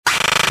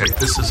Okay,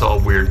 this is all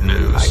weird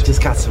news. I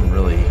just got some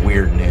really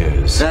weird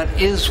news. That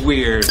is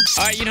weird.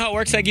 All right, you know how it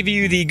works? I give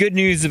you the good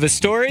news of a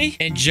story,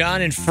 and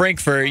John in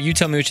Frankfurt, you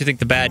tell me what you think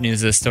the bad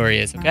news of the story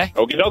is, okay?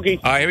 Okie dokie.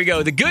 All right, here we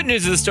go. The good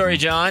news of the story,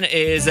 John,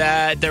 is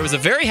that there was a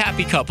very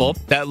happy couple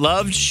that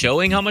loved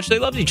showing how much they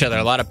loved each other.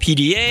 A lot of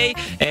PDA,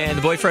 and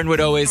the boyfriend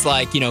would always,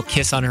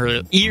 kiss on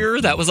her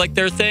ear. That was like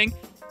their thing.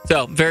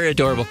 So, very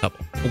adorable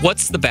couple.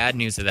 What's the bad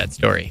news of that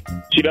story?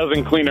 She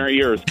doesn't clean her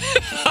ears.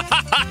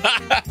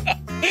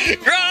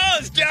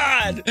 Gross,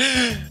 John!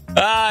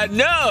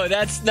 No,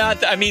 that's not...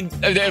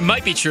 it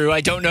might be true. I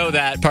don't know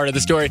that part of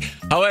the story.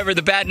 However,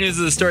 the bad news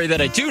of the story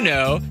that I do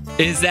know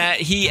is that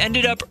he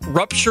ended up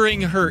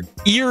rupturing her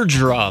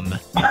eardrum.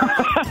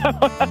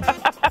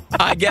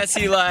 I guess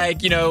he,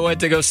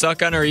 went to go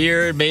suck on her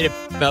ear and made it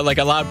like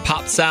a loud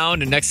pop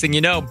sound, and next thing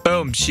you know,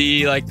 boom,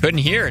 she, couldn't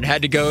hear and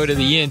had to go to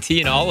the ENT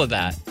and all of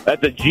that.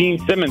 That's a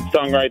Gene Simmons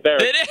song right there.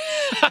 It is.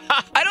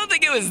 I don't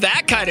think it was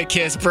that kind of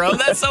kiss, bro.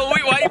 That's so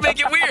weird. Why you make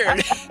it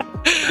weird?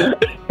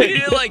 He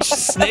didn't,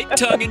 snake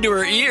tongue into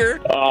her ear.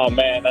 Oh,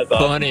 man, that's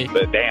funny.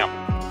 Damn.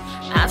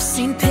 I've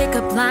seen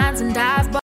pickup lines and dive